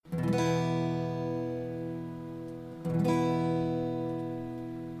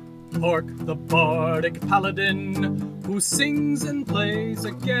Orc, the bardic paladin, who sings and plays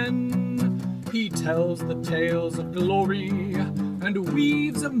again. He tells the tales of glory and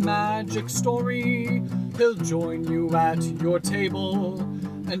weaves a magic story. He'll join you at your table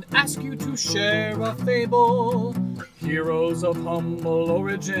and ask you to share a fable. Heroes of humble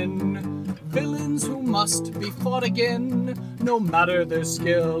origin, villains who must be fought again. No matter their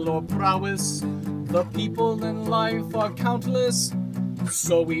skill or prowess, the people in life are countless.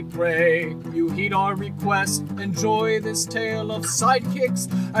 So we pray you heed our request. Enjoy this tale of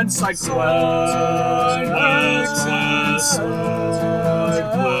sidekicks and side quests.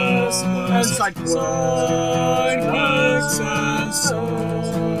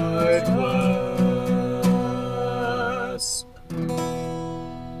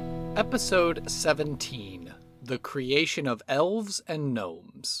 Episode 17, The Creation of Elves and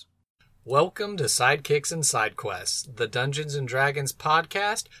Gnomes. Welcome to Sidekicks and Side Quests, the Dungeons & Dragons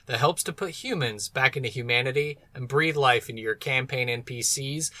podcast that helps to put humans back into humanity and breathe life into your campaign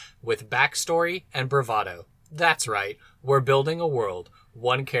NPCs with backstory and bravado. That's right, we're building a world,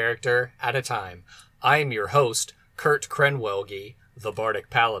 one character at a time. I am your host, Kurt Krenwelge, the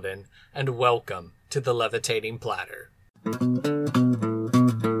Bardic Paladin, and welcome to the Levitating Platter.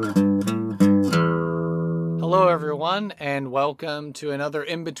 Hello everyone, and welcome to another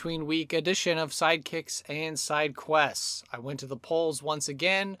in-between week edition of Sidekicks and Side Quests. I went to the polls once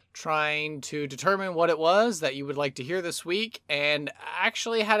again, trying to determine what it was that you would like to hear this week, and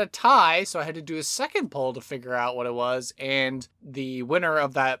actually had a tie, so I had to do a second poll to figure out what it was, and the winner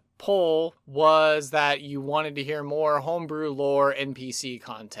of that poll was that you wanted to hear more homebrew lore NPC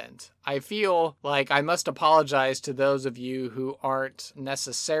content. I feel like I must apologize to those of you who aren't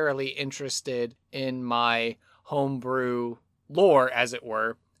necessarily interested in my homebrew lore, as it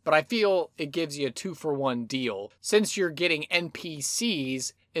were, but I feel it gives you a 2-for-1 deal, since you're getting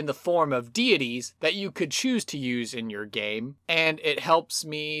NPCs in the form of deities that you could choose to use in your game, and it helps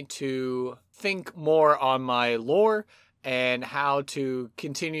me to think more on my lore and how to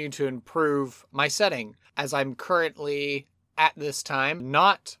continue to improve my setting, as I'm currently, at this time,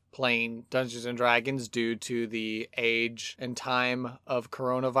 not playing Dungeons & Dragons due to the age and time of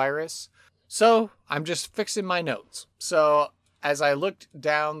coronavirus. So I'm just fixing my notes. So as I looked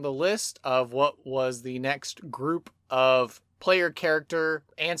down the list of what was the next group of player character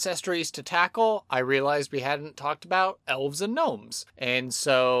ancestries to tackle, I realized we hadn't talked about elves and gnomes. And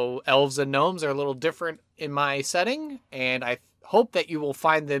so elves and gnomes are a little different in my setting, and I hope that you will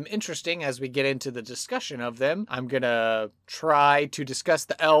find them interesting as we get into the discussion of them. I'm going to try to discuss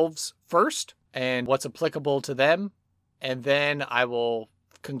the elves first and what's applicable to them, and then I will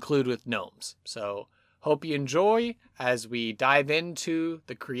conclude with gnomes. So hope you enjoy as we dive into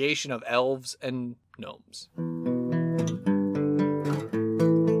the creation of elves and gnomes.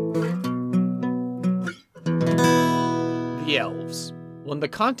 The elves. When the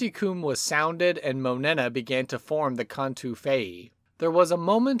Canticum was sounded and Monena began to form the Cantu Fei, there was a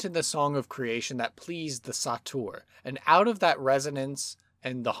moment in the song of creation that pleased the Satyr, and out of that resonance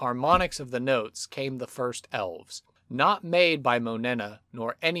and the harmonics of the notes came the first elves. Not made by Monena,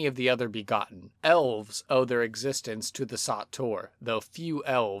 nor any of the other begotten. Elves owe their existence to the Satyr, though few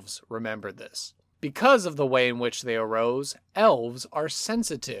elves remember this. Because of the way in which they arose, elves are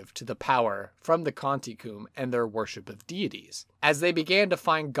sensitive to the power from the Canticum and their worship of deities. As they began to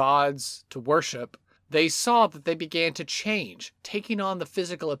find gods to worship, they saw that they began to change, taking on the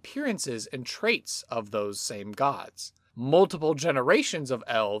physical appearances and traits of those same gods. Multiple generations of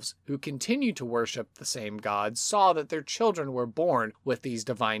elves who continued to worship the same gods saw that their children were born with these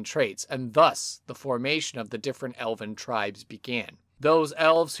divine traits, and thus the formation of the different elven tribes began. Those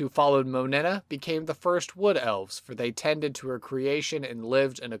elves who followed Monena became the first wood elves, for they tended to her creation and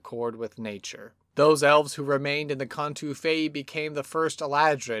lived in accord with nature. Those elves who remained in the Cantu Fei became the first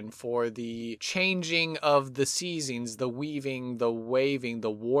Eladrin, for the changing of the seasons, the weaving, the waving,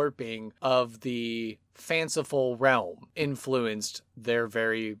 the warping of the fanciful realm influenced their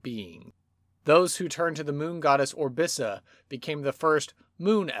very being. Those who turned to the moon goddess Orbissa became the first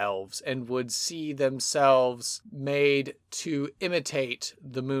moon elves and would see themselves made to imitate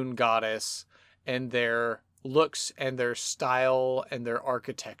the moon goddess and their looks and their style and their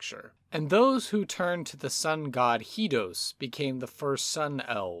architecture. And those who turned to the sun god Hedos became the first sun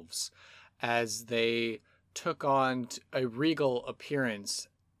elves, as they took on a regal appearance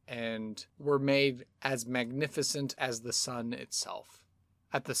and were made as magnificent as the sun itself.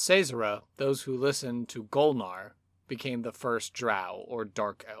 At the Caesarea, those who listened to Golnar became the first drow, or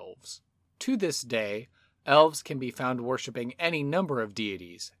dark elves. To this day, Elves can be found worshipping any number of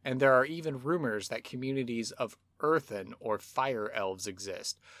deities, and there are even rumors that communities of earthen or fire elves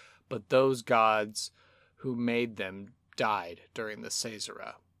exist, but those gods who made them died during the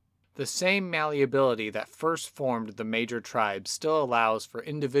Caesura. The same malleability that first formed the major tribes still allows for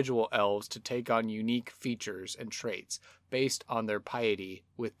individual elves to take on unique features and traits based on their piety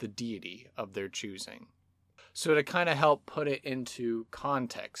with the deity of their choosing. So to kind of help put it into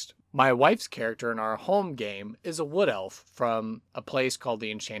context, my wife's character in our home game is a wood elf from a place called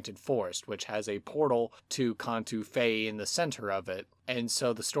the Enchanted Forest, which has a portal to Cantu Fey in the center of it. And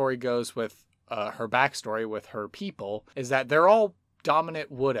so the story goes with her backstory with her people is that they're all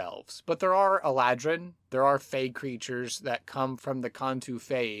dominant wood elves, but there are Eladrin, there are fey creatures that come from the Cantu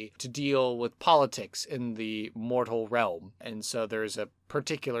Fey to deal with politics in the mortal realm. And so there's a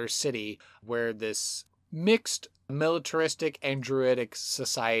particular city where this mixed militaristic and druidic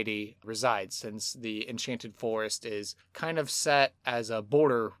society resides, since the Enchanted Forest is kind of set as a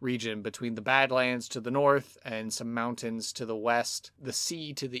border region between the Badlands to the north and some mountains to the west, the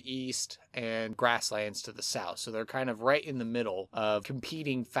sea to the east, and grasslands to the south. So they're kind of right in the middle of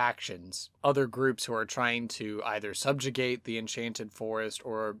competing factions, other groups who are trying to either subjugate the Enchanted Forest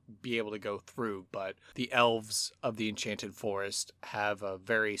or be able to go through, but the elves of the Enchanted Forest have a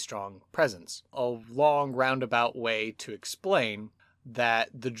very strong presence. A long roundabout way to explain that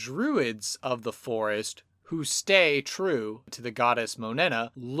the druids of the forest who stay true to the goddess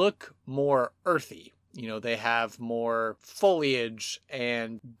Monena look more earthy. You know, they have more foliage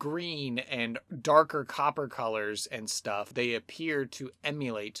and green and darker copper colors and stuff. They appear to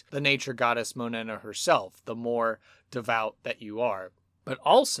emulate the nature goddess Monena herself, the more devout that you are. But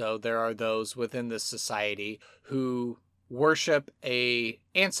also there are those within this society who worship a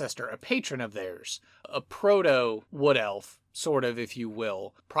ancestor, a patron of theirs, a proto wood elf, sort of, if you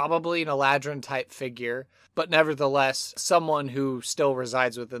will, probably an Eladrin type figure, but nevertheless someone who still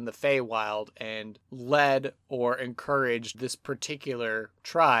resides within the Feywild and led or encouraged this particular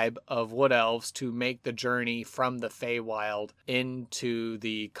tribe of wood elves to make the journey from the Feywild into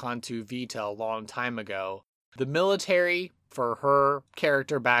the Cantu Vita a long time ago. The military, for her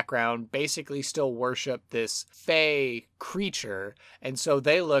character background, basically still worship this fey creature, and so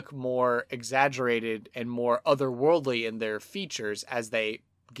they look more exaggerated and more otherworldly in their features as they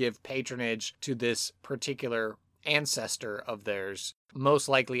give patronage to this particular ancestor of theirs, most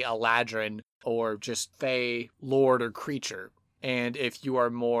likely Eladrin or just fey lord or creature. And if you are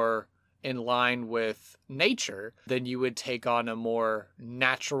more in line with nature, then you would take on a more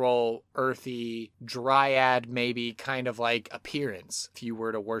natural, earthy, dryad, maybe kind of like appearance if you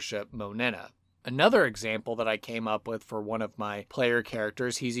were to worship Monena. Another example that I came up with for one of my player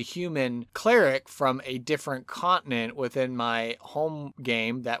characters, he's a human cleric from a different continent within my home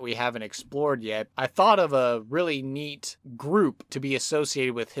game that we haven't explored yet. I thought of a really neat group to be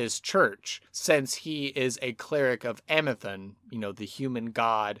associated with his church, since he is a cleric of Amathon, you know, the human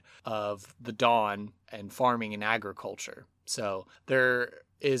god of the dawn and farming and agriculture. So there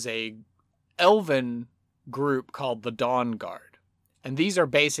is a elven group called the Dawn Guard. And these are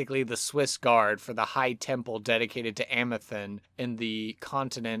basically the Swiss Guard for the high temple dedicated to Amathon in the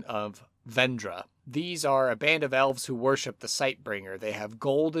continent of Vendra. These are a band of elves who worship the Sightbringer. They have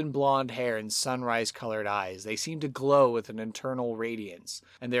golden blonde hair and sunrise-colored eyes. They seem to glow with an internal radiance.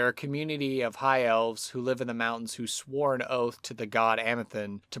 And they're a community of high elves who live in the mountains who swore an oath to the god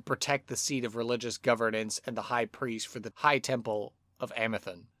Amathon to protect the seat of religious governance and the high priest for the high temple of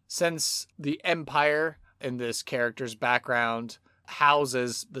Amathon. Since the Empire, in this character's background,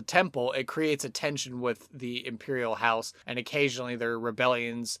 houses the temple, it creates a tension with the imperial house, and occasionally there are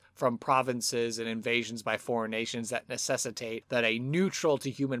rebellions from provinces and invasions by foreign nations that necessitate that a neutral to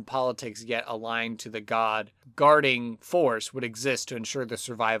human politics yet aligned to the god guarding force would exist to ensure the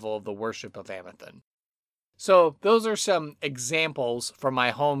survival of the worship of Amathon. So those are some examples from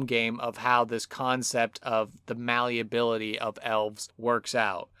my home game of how this concept of the malleability of elves works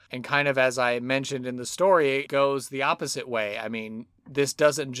out. And kind of as I mentioned in the story, it goes the opposite way. I mean, this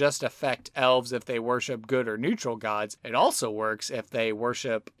doesn't just affect elves if they worship good or neutral gods. It also works if they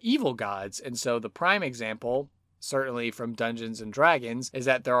worship evil gods. And so the prime example, certainly from Dungeons and Dragons, is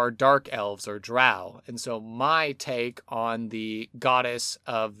that there are dark elves or drow. And so my take on the goddess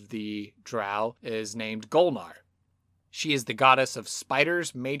of the drow is named Golnar. She is the goddess of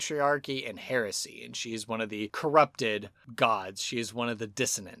spiders, matriarchy, and heresy, and she is one of the corrupted gods. She is one of the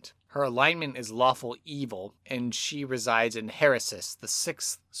dissonant. Her alignment is lawful evil, and she resides in Heresis, the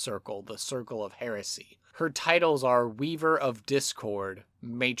sixth circle, the circle of heresy. Her titles are Weaver of Discord,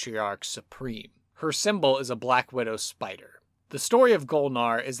 Matriarch Supreme. Her symbol is a black widow spider. The story of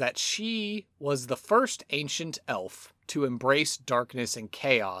Golnar is that she was the first ancient elf to embrace darkness and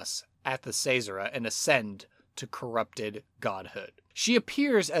chaos at the Caesara and ascend to corrupted godhood. She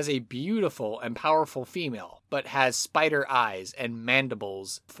appears as a beautiful and powerful female, but has spider eyes and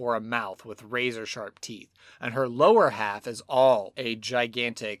mandibles for a mouth with razor-sharp teeth, and her lower half is all a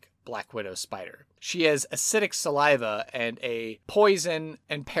gigantic black widow spider. She has acidic saliva and a poison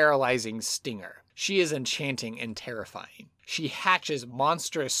and paralyzing stinger. She is enchanting and terrifying. She hatches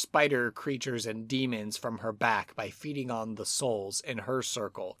monstrous spider creatures and demons from her back by feeding on the souls in her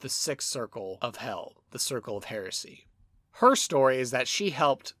circle, the sixth circle of hell, the circle of heresy. Her story is that she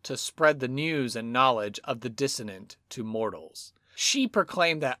helped to spread the news and knowledge of the dissonant to mortals. She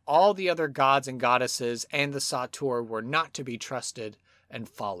proclaimed that all the other gods and goddesses and the Sator were not to be trusted and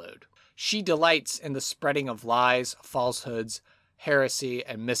followed. She delights in the spreading of lies, falsehoods, heresy,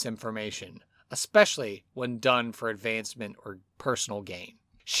 and misinformation, especially when done for advancement or personal gain.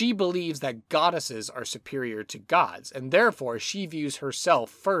 She believes that goddesses are superior to gods, and therefore she views herself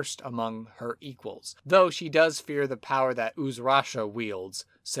first among her equals, though she does fear the power that Uzrasha wields,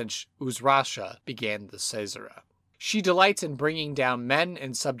 since Uzrasha began the Caesara. She delights in bringing down men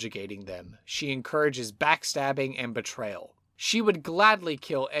and subjugating them. She encourages backstabbing and betrayal. She would gladly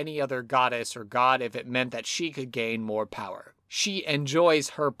kill any other goddess or god if it meant that she could gain more power. She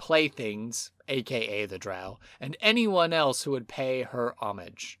enjoys her playthings, aka the Drow, and anyone else who would pay her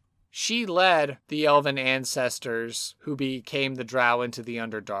homage. She led the elven ancestors who became the Drow into the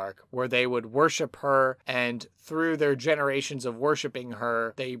Underdark, where they would worship her, and through their generations of worshiping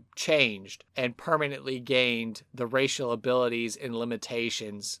her, they changed and permanently gained the racial abilities and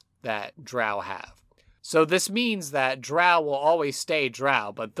limitations that Drow have. So this means that Drow will always stay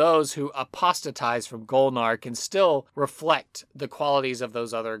Drow, but those who apostatize from Golnar can still reflect the qualities of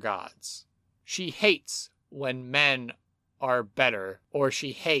those other gods. She hates when men are better, or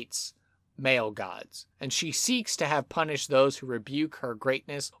she hates male gods, and she seeks to have punished those who rebuke her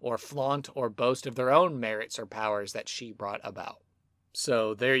greatness or flaunt or boast of their own merits or powers that she brought about.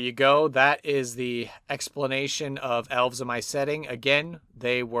 So there you go. That is the explanation of elves in my setting. Again,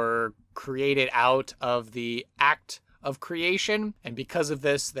 they were created out of the act of creation, and because of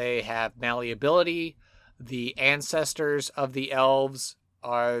this, they have malleability. The ancestors of the elves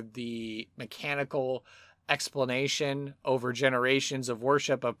are the mechanical explanation over generations of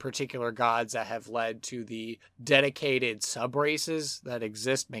worship of particular gods that have led to the dedicated subraces that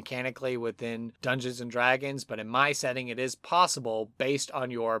exist mechanically within Dungeons and Dragons. But in my setting, it is possible, based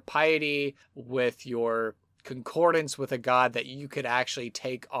on your piety, with your concordance with a god, that you could actually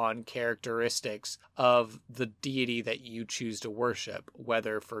take on characteristics of the deity that you choose to worship,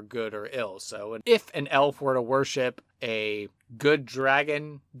 whether for good or ill. So if an elf were to worship a good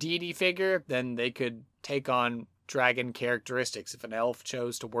dragon deity figure, then they could take on dragon characteristics. If an elf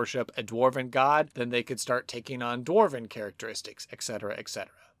chose to worship a dwarven god, then they could start taking on dwarven characteristics, etc.,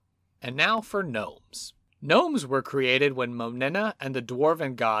 etc. And now for gnomes. Gnomes were created when Monena and the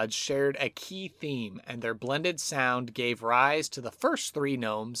dwarven gods shared a key theme, and their blended sound gave rise to the first three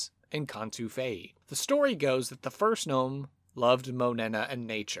gnomes in Cantu Fei. The story goes that the first gnome loved Monena and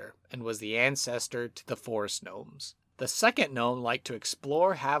nature, and was the ancestor to the forest gnomes. The second gnome liked to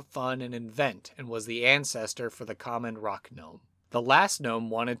explore, have fun, and invent, and was the ancestor for the common rock gnome. The last gnome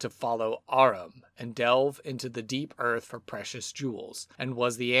wanted to follow Arum and delve into the deep earth for precious jewels, and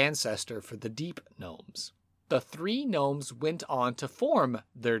was the ancestor for the deep gnomes. The three gnomes went on to form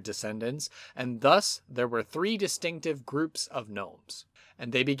their descendants, and thus there were three distinctive groups of gnomes,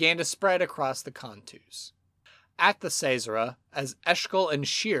 and they began to spread across the Cantus. At the Caesara, as Eshkol and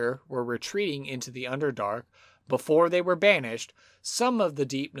Shir were retreating into the Underdark, before they were banished, some of the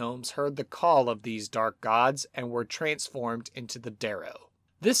deep gnomes heard the call of these dark gods and were transformed into the Darrow.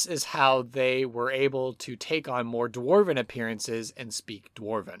 This is how they were able to take on more dwarven appearances and speak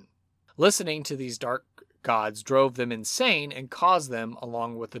dwarven. Listening to these dark gods drove them insane and caused them,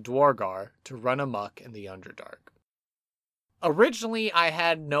 along with the Dwargar, to run amok in the Underdark. Originally, I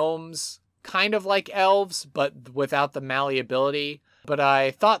had gnomes kind of like elves, but without the malleability. But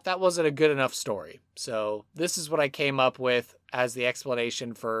I thought that wasn't a good enough story. So this is what I came up with as the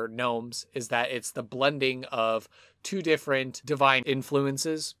explanation for gnomes, is that it's the blending of two different divine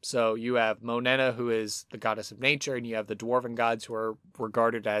influences. So you have Monena, who is the goddess of nature, and you have the dwarven gods, who are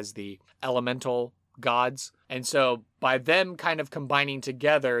regarded as the elemental gods. And so by them kind of combining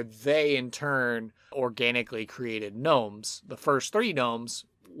together, they in turn organically created gnomes. The first three gnomes,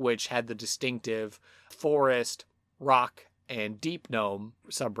 which had the distinctive forest, rock, and deep gnome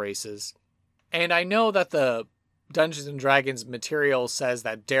subraces. And I know that the Dungeons & Dragons material says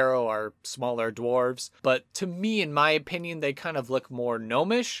that Darrow are smaller dwarves, but to me, in my opinion, they kind of look more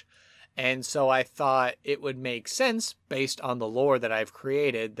gnomish. And so I thought it would make sense, based on the lore that I've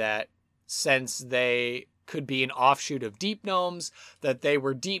created, that since they could be an offshoot of deep gnomes, that they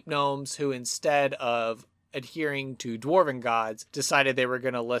were deep gnomes who, instead of adhering to dwarven gods, decided they were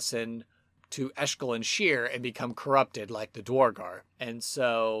going to listen to Eshkel and Sheer and become corrupted like the Dwargar. And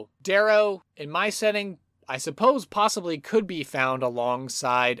so Darrow, in my setting, I suppose possibly could be found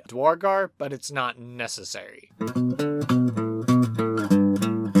alongside Dwargar, but it's not necessary.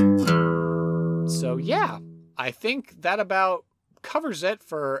 So yeah, I think that about covers it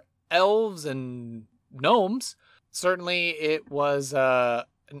for elves and gnomes. Certainly it was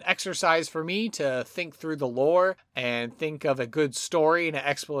an exercise for me to think through the lore and think of a good story and an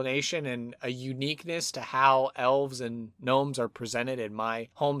explanation and a uniqueness to how elves and gnomes are presented in my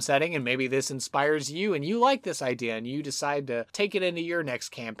home setting. And maybe this inspires you and you like this idea and you decide to take it into your next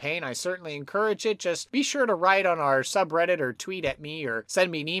campaign. I certainly encourage it. Just be sure to write on our subreddit or tweet at me or send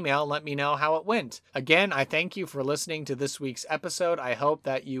me an email and let me know how it went. Again, I thank you for listening to this week's episode. I hope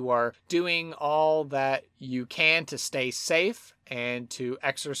that you are doing all that you can to stay safe and to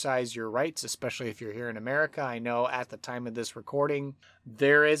exercise your rights, especially if you're here in America. I know at the time of this recording,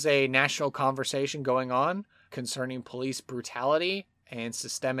 there is a national conversation going on concerning police brutality and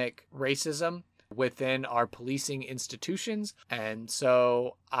systemic racism within our policing institutions. And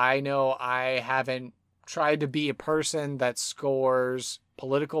so I know I haven't tried to be a person that scores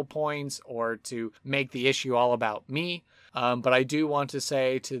political points or to make the issue all about me. But I do want to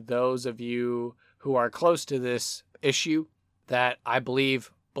say to those of you who are close to this issue that I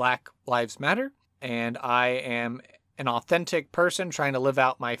believe Black Lives Matter, and I am an authentic person trying to live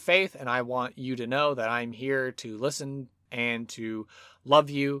out my faith, and I want you to know that I'm here to listen and to love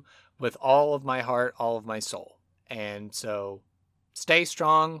you with all of my heart, all of my soul. And so stay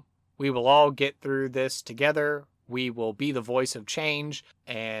strong. We will all get through this together. We will be the voice of change,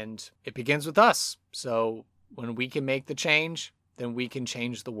 and it begins with us. So when we can make the change, then we can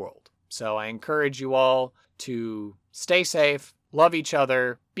change the world. So I encourage you all to stay safe, love each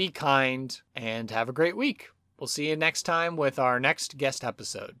other, be kind, and have a great week. We'll see you next time with our next guest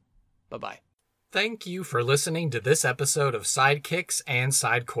episode. Bye-bye. Thank you for listening to this episode of Sidekicks and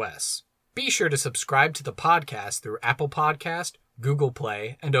Side Quests. Be sure to subscribe to the podcast through Apple Podcast, Google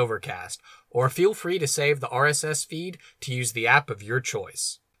Play, and Overcast, or feel free to save the RSS feed to use the app of your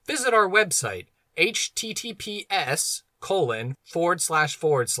choice. Visit our website,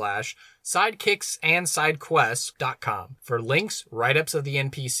 https://sidekicksandsidequests.com for links, write-ups of the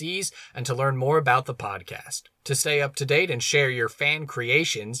NPCs, and to learn more about the podcast. To stay up to date and share your fan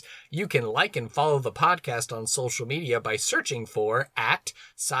creations, you can like and follow the podcast on social media by searching for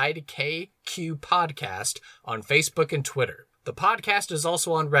 @SideKQPodcast on Facebook and Twitter. The podcast is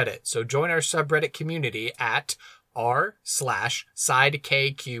also on Reddit, so join our subreddit community at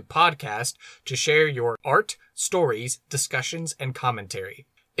r/SideKQPodcast to share your art, stories, discussions, and commentary.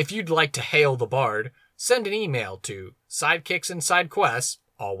 If you'd like to hail the bard, send an email to sidekicksandsidequests,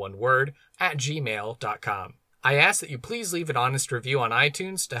 all one word, @gmail.com. I ask that you please leave an honest review on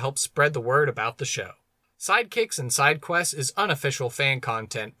iTunes to help spread the word about the show. Sidekicks and Sidequests is unofficial fan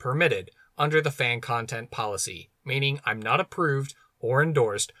content permitted under the fan content policy, meaning I'm not approved or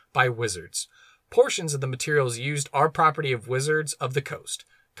endorsed by Wizards. Portions of the materials used are property of Wizards of the Coast.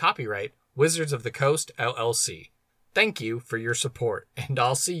 Copyright Wizards of the Coast, LLC. Thank you for your support, and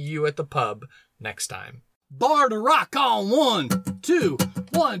I'll see you at the pub next time. Bar to rock on 1, 2,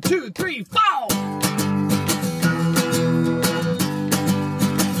 1, 2, 3, 4.